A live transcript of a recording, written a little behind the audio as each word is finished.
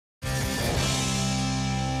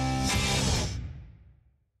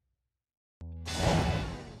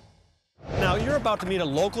you're about to meet a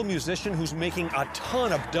local musician who's making a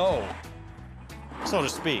ton of dough, so to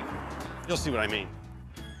speak. You'll see what I mean.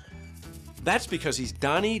 That's because he's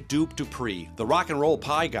Donnie Doop Dupree, the rock and roll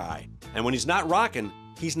pie guy. And when he's not rocking,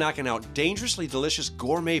 he's knocking out dangerously delicious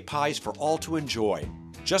gourmet pies for all to enjoy,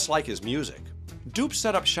 just like his music. Doop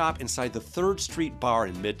set up shop inside the 3rd Street Bar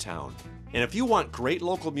in Midtown. And if you want great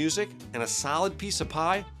local music and a solid piece of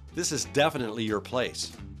pie, this is definitely your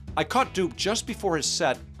place. I caught Doop just before his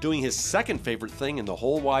set doing his second favorite thing in the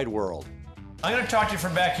whole wide world. I'm gonna talk to you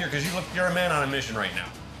from back here because you're a man on a mission right now.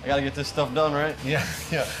 I gotta get this stuff done, right? Yeah.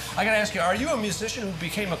 I gotta ask you, are you a musician who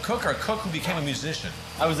became a cook or a cook who became a musician?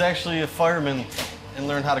 I was actually a fireman and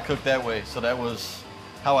learned how to cook that way, so that was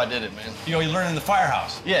how I did it, man. You learned in the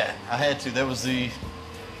firehouse? Yeah, I had to. That was the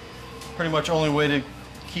pretty much only way to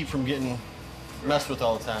keep from getting messed with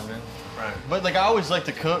all the time, man. Right. But like I always like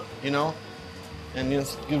to cook, you know, and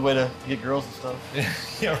it's a good way to get girls and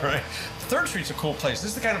stuff. Yeah, right. 3rd Street's a cool place. This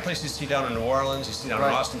is the kind of place you see down in New Orleans, you see down in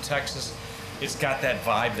Austin, Texas. It's got that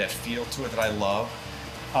vibe, that feel to it that I love.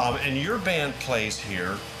 And your band plays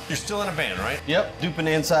here. You're still in a band, right? Yep, Doop and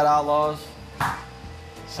the Inside Outlaws.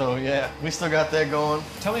 So yeah, we still got that going.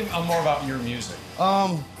 Tell me more about your music.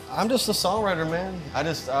 I'm just a songwriter, man.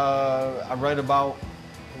 I write about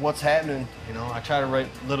what's happening, you know. I try to write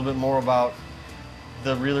a little bit more about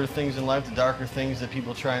the realer things in life, the darker things that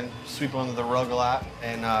people try and sweep under the rug a lot.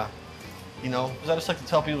 And, you know, 'cause I just like to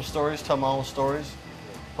tell people stories, tell my own stories.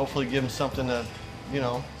 Hopefully give them something to, you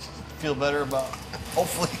know, feel better about.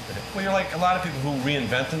 Hopefully. Well, you're like a lot of people who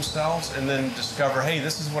reinvent themselves and then discover, hey,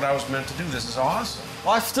 this is what I was meant to do. This is awesome.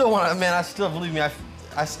 Well, I still want to, man, believe me,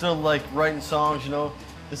 I still like writing songs, you know.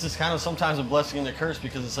 This is kind of sometimes a blessing and a curse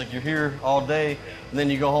because it's like you're here all day and then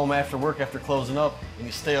you go home after work, after closing up, and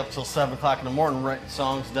you stay up till 7 o'clock in the morning writing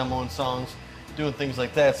songs, demoing songs, doing things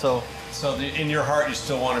like that. So in your heart, you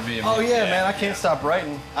still want to be a musician? Oh yeah, man, I can't stop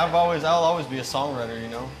writing. I'll always be a songwriter, you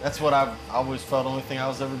know. That's what I've always felt the only thing I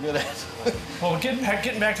was ever good at. Well, getting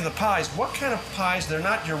back to the pies, what kind of pies? They're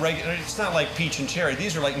not your regular, it's not like peach and cherry.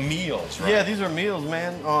 These are like meals, right? Yeah, these are meals,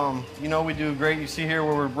 man. You know, we do great. You see here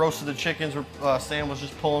where we roasted the chickens, Sam was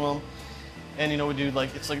just pulling them. And you know, we do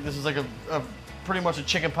this is like a pretty much a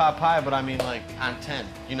chicken pot pie, but I mean like on 10.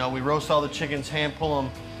 You know, we roast all the chickens, hand pull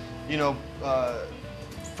them, you know,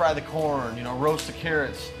 fry the corn, you know, roast the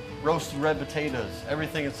carrots, roasted red potatoes,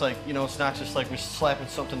 everything. It's like, you know, it's not just like we're slapping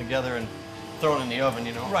something together and throwing it in the oven,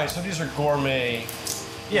 you know? Right, so these are gourmet,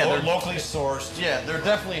 yeah, they're locally sourced. Yeah, they're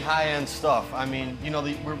definitely high-end stuff. I mean, you know,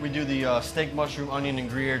 we do the steak, mushroom, onion, and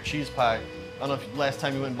Gruyere cheese pie. I don't know if last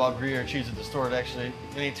time you went and bought Gruyere cheese at the store, it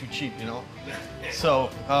ain't too cheap, you know? So,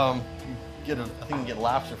 I think you can get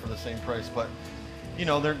lobster for the same price, but you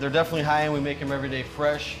know, they're definitely high-end. We make them every day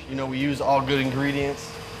fresh. You know, we use all good ingredients.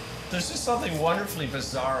 There's just something wonderfully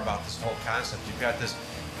bizarre about this whole concept. You've got this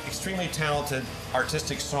extremely talented,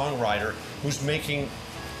 artistic songwriter who's making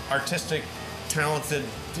artistic, talented,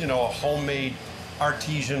 you know, homemade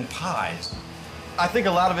artesian pies. I think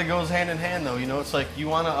a lot of it goes hand in hand, though. You know, it's like you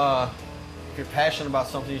want to, if you're passionate about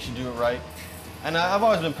something, you should do it right. And I've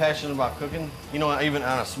always been passionate about cooking, you know, even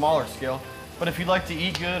on a smaller scale. But if you like to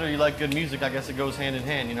eat good or you like good music, I guess it goes hand in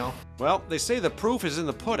hand, you know? Well, they say the proof is in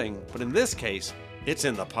the pudding, but in this case, it's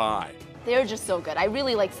in the pie. They're just so good. I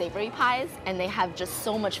really like savory pies, and they have just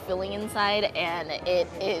so much filling inside, and it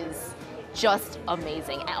is just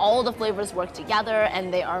amazing. And all the flavors work together,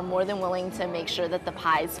 and they are more than willing to make sure that the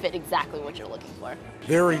pies fit exactly what you're looking for.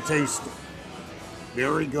 Very tasty,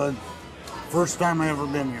 very good. First time I ever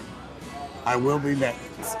been here. I will be back.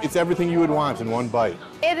 It's everything you would want in one bite.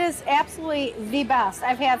 It is absolutely the best.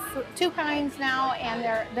 I've had 2 kinds now, and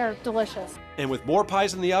they're delicious. And with more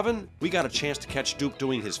pies in the oven, we got a chance to catch Doop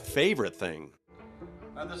doing his favorite thing.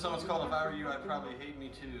 This song's called If I Were You, I'd Probably Hate Me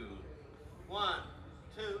Too. 1,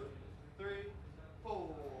 2, 3,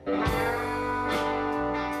 4.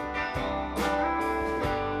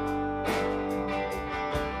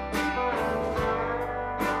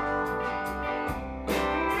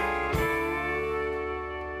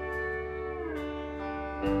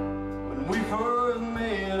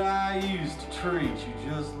 Treat you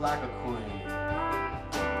just like a queen.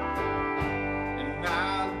 And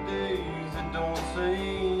nowadays it don't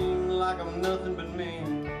seem like I'm nothing but me.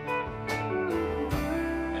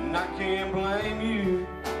 And I can't blame you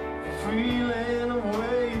for feeling the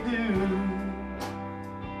way you do.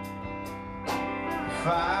 If I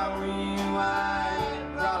were you,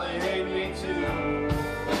 I'd probably hate me too.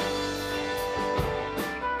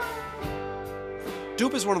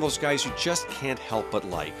 Doop is one of those guys you just can't help but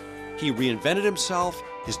like. He reinvented himself,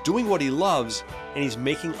 is doing what he loves, and he's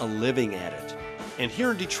making a living at it. And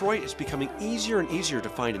here in Detroit, it's becoming easier and easier to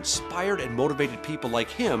find inspired and motivated people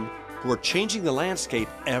like him who are changing the landscape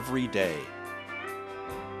every day.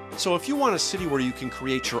 So if you want a city where you can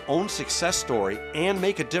create your own success story and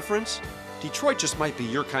make a difference, Detroit just might be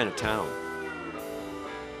your kind of town.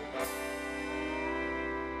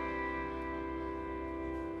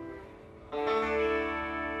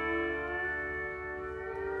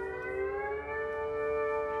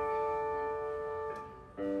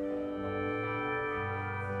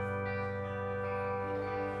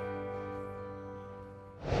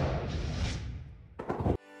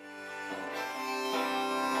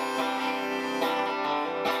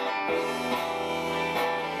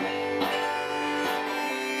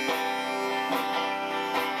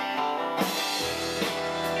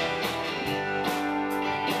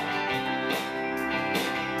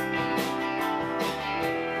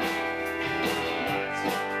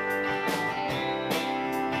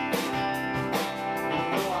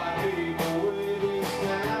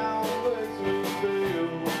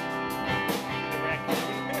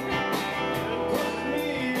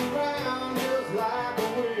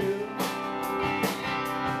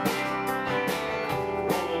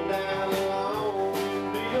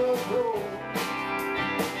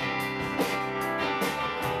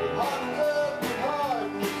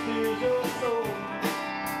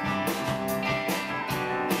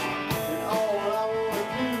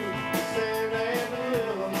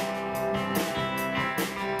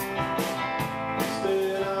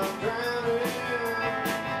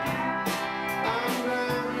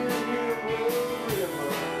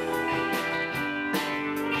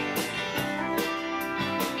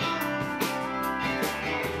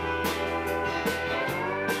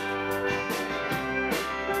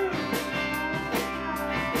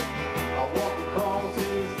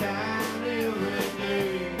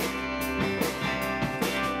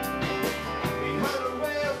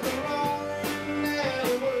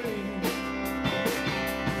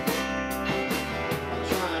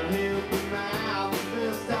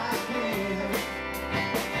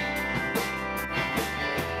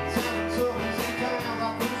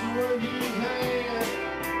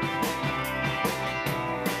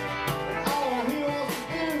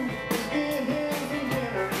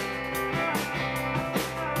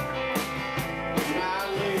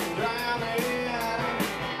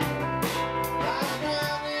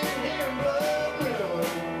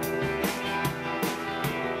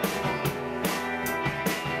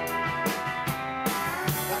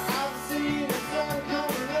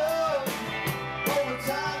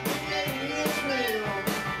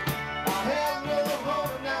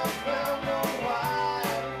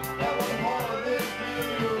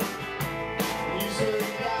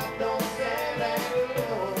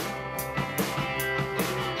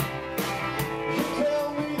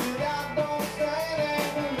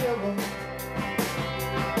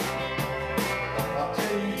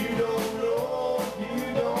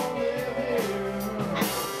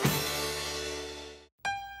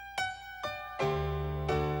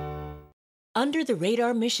 Under the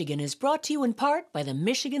Radar Michigan is brought to you in part by the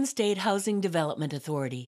Michigan State Housing Development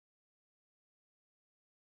Authority.